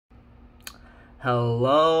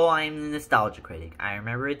Hello, I'm the Nostalgia Critic. I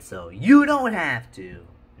remember it, so you don't have to.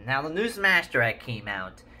 Now, the new Smash Direct came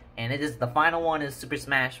out, and it is the final one in Super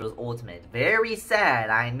Smash Bros. Ultimate. Very sad,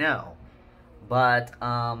 I know. But,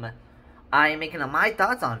 I am making a My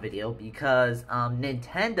Thoughts on video because,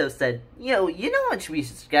 Nintendo said, you know what we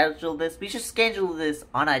should schedule this? We should schedule this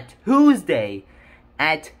on a Tuesday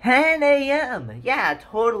at 10 a.m. Yeah,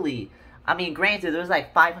 totally. I mean, granted, there was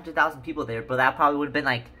like 500,000 people there, but that probably would have been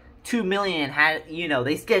like 2 million had,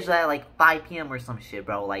 they scheduled that at like 5 p.m. or some shit,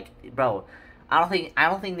 bro. Like, bro, I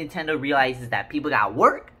don't think Nintendo realizes that people got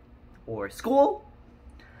work or school.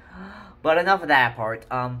 But enough of that part.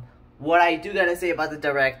 What I do gotta say about the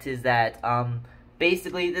Direct is that,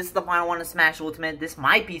 basically, this is the final one of Smash Ultimate. This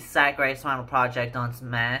might be Sakurai's final project on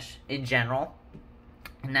Smash in general.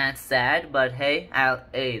 And that's sad, but hey,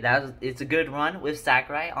 it's a good run with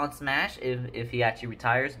Sakurai on Smash if he actually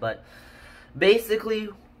retires. But basically,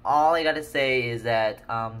 all I gotta say is that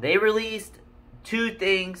they released two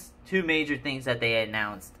major things that they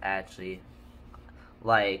announced, actually.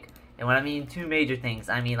 Like, and when I mean two major things,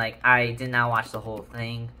 I mean, like, I did not watch the whole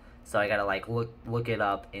thing, so I gotta, like, look it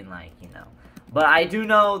up in, like, But I do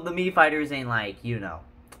know the Mii Fighters ain't, like,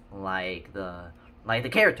 like the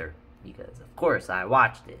character, because, of course, I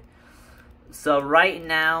watched it. So, right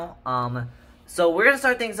now, so we're gonna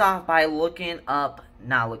start things off by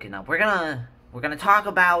we're gonna talk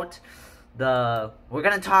about the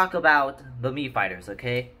Mii Fighters,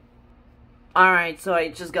 okay? Alright, so I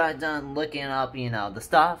just got done looking up, the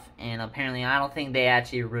stuff, and apparently I don't think they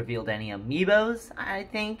actually revealed any amiibos, I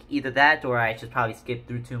think. Either that, or I should probably skip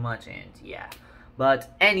through too much, and yeah.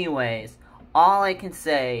 But anyways, all I can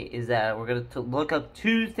say is that we're gonna look up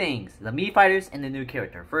two things, the Mii Fighters and the new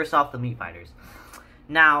character. First off, the Mii Fighters.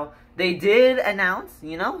 Now, they did announce,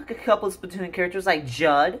 a couple of Splatoon characters like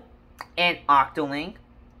Judd and Octoling,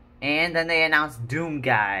 and then they announced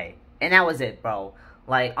Doomguy, and that was it, bro.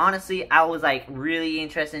 Like, honestly, I was, like, really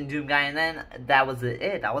interested in Doomguy, and then that was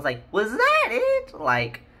it. I was like, was that it?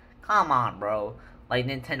 Like, come on, bro. Like,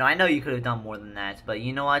 Nintendo, I know you could have done more than that, but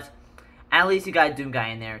you know what? At least you got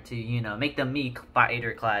Doomguy in there to, make the Mii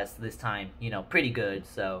Fighter class this time, pretty good,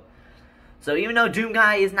 so even though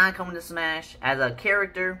Doomguy is not coming to Smash as a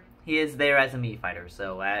character, he is there as a Mii Fighter,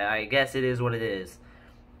 so I guess it is what it is.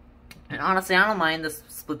 And honestly, I don't mind the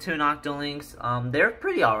Splatoon Octolings. They're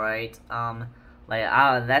pretty alright.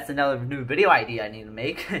 That's another new video idea I need to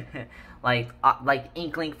make. like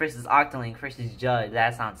Inklink versus Octoling versus Judd.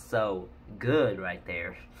 That sounds so good right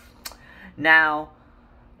there. Now,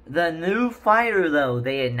 the new fighter, though,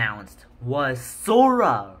 they announced was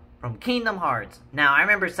Sora from Kingdom Hearts. Now, I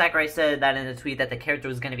remember Sakurai said that in a tweet that the character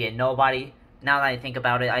was going to be a nobody. Now that I think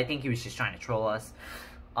about it, I think he was just trying to troll us.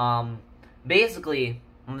 Basically,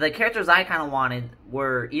 the characters I kind of wanted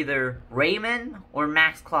were either Rayman or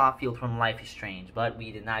Max Caulfield from Life is Strange, but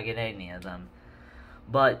we did not get any of them.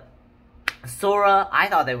 But Sora, I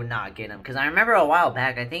thought they would not get him, because I remember a while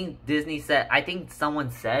back, I think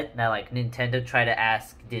someone said that, like, Nintendo tried to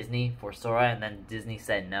ask Disney for Sora, and then Disney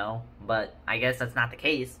said no, but I guess that's not the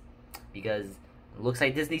case, because it looks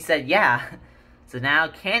like Disney said yeah. So now,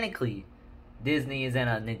 canonically, Disney is in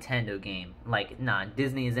a Nintendo game. Like, nah,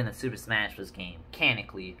 Disney is in a Super Smash Bros. Game.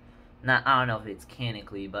 Canonically. I don't know if it's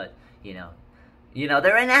canonically, but,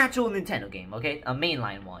 they're an actual Nintendo game, okay? A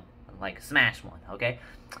mainline one. Like, Smash one, okay?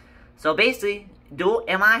 So, basically,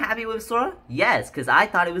 am I happy with Sora? Yes, because I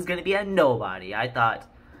thought it was going to be a nobody. I thought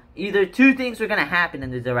either two things were going to happen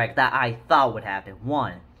in the Direct that I thought would happen.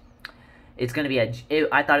 One, I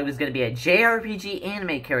thought it was going to be a JRPG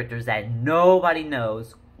anime characters that nobody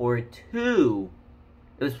knows. Or two,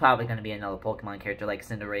 it was probably going to be another Pokemon character like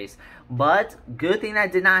Cinderace. But, good thing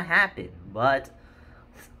that did not happen. But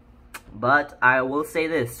I will say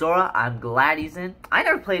this, Sora, I'm glad he's in. I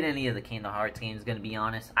never played any of the Kingdom Hearts games, gonna be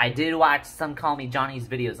honest. I did watch some Call Me Johnny's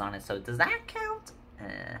videos on it, so does that count?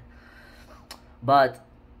 But,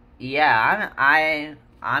 yeah,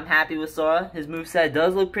 I'm happy with Sora. His moveset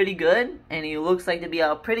does look pretty good, and he looks like to be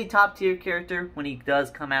a pretty top-tier character when he does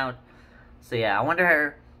come out. So, yeah, I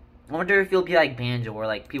wonder if he'll be like Banjo, where,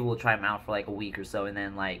 like, people will try him out for, like, a week or so, and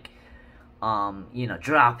then, like,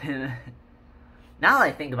 drop him. Now that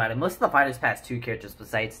I think about it, most of the fighters past two characters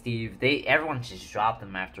besides Steve, everyone just dropped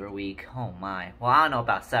them after a week. Oh, my. Well, I don't know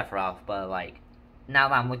about Sephiroth, but, like, now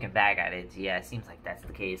that I'm looking back at it, yeah, it seems like that's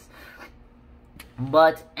the case.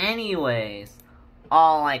 But, anyways,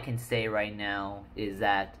 all I can say right now is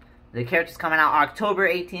that the character's coming out October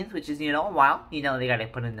 18th, which is, a while. They gotta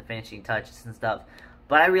put in the finishing touches and stuff.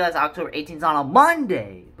 But I realized October 18th is on a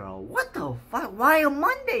Monday, bro. What the fuck? Why a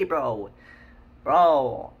Monday, bro?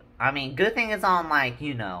 Bro, I mean, good thing it's on, like,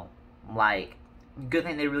 Good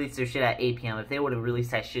thing they released their shit at 8 p.m. If they would have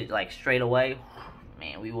released that shit like straight away,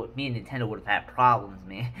 man, me and Nintendo would have had problems,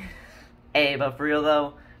 man. Hey, but for real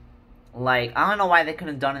though, like, I don't know why they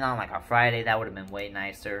couldn't have done it on like a Friday. That would have been way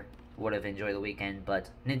nicer. Would have enjoyed the weekend, but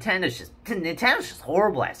Nintendo's just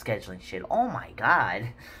horrible at scheduling shit. Oh my god.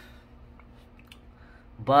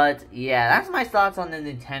 But yeah, that's my thoughts on the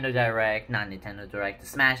Nintendo Direct, not Nintendo Direct, the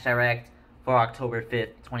Smash Direct for October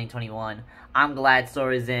 5th, 2021. I'm glad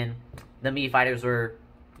Sora's in. The Mii Fighters were,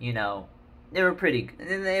 you know, they were pretty good.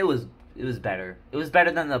 It was better. It was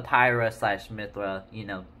better than the Pyra / Mythra, you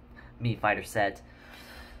know, Mii Fighter set.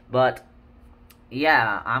 But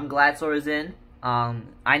yeah, I'm glad Sora's in.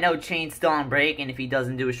 I know Chain's still on break, and if he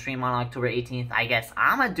doesn't do a stream on October 18th, I guess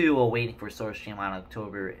I'm gonna do a Waiting for Sora stream on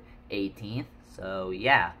October 18th. So,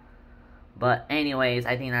 yeah. But, anyways,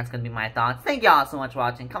 I think that's gonna be my thoughts. Thank y'all so much for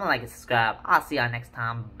watching. Come on, like and subscribe. I'll see y'all next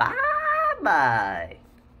time. Bye-bye.